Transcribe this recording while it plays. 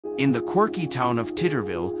In the quirky town of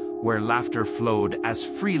Titterville, where laughter flowed as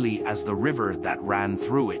freely as the river that ran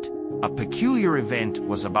through it, a peculiar event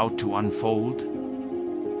was about to unfold.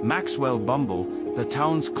 Maxwell Bumble, the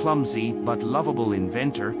town's clumsy but lovable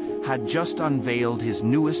inventor, had just unveiled his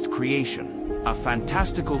newest creation, a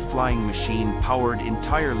fantastical flying machine powered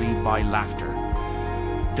entirely by laughter.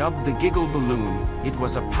 Dubbed the Giggle Balloon, it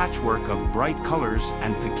was a patchwork of bright colors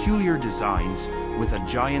and peculiar designs, with a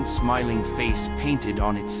giant smiling face painted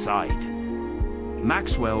on its side.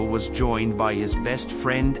 Maxwell was joined by his best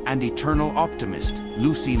friend and eternal optimist,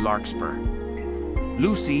 Lucy Larkspur.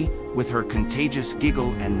 Lucy, with her contagious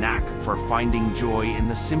giggle and knack for finding joy in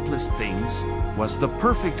the simplest things, was the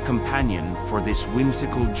perfect companion for this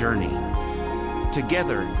whimsical journey.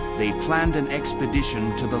 Together, they planned an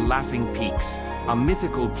expedition to the Laughing Peaks, a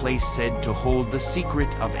mythical place said to hold the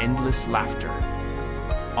secret of endless laughter.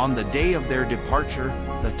 On the day of their departure,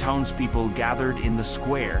 the townspeople gathered in the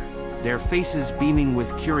square, their faces beaming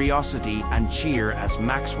with curiosity and cheer as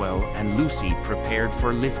Maxwell and Lucy prepared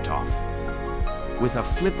for liftoff. With a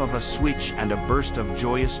flip of a switch and a burst of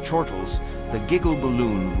joyous chortles, the Giggle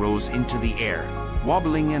Balloon rose into the air,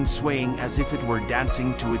 wobbling and swaying as if it were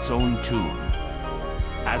dancing to its own tune.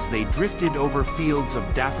 As they drifted over fields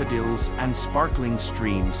of daffodils and sparkling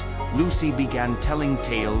streams, Lucy began telling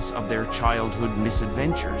tales of their childhood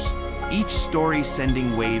misadventures, each story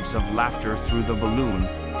sending waves of laughter through the balloon,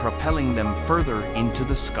 propelling them further into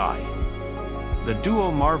the sky. The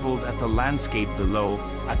duo marveled at the landscape below,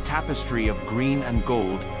 a tapestry of green and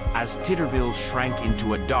gold, as Titterville shrank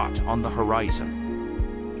into a dot on the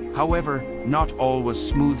horizon. However, not all was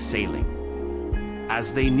smooth sailing.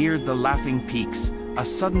 As they neared the Laughing Peaks, a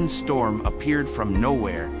sudden storm appeared from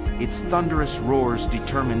nowhere, its thunderous roars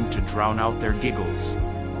determined to drown out their giggles.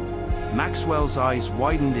 Maxwell's eyes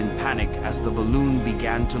widened in panic as the balloon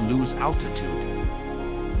began to lose altitude.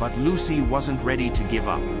 But Lucy wasn't ready to give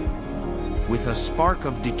up. With a spark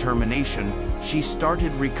of determination, she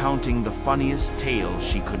started recounting the funniest tale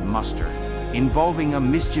she could muster, involving a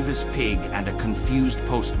mischievous pig and a confused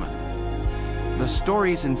postman. The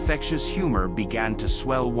story's infectious humor began to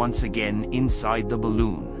swell once again inside the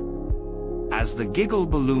balloon. As the Giggle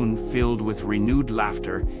Balloon filled with renewed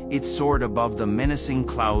laughter, it soared above the menacing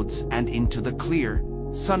clouds and into the clear,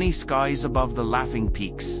 sunny skies above the Laughing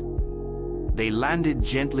Peaks. They landed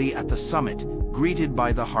gently at the summit, greeted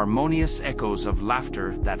by the harmonious echoes of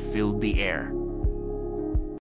laughter that filled the air.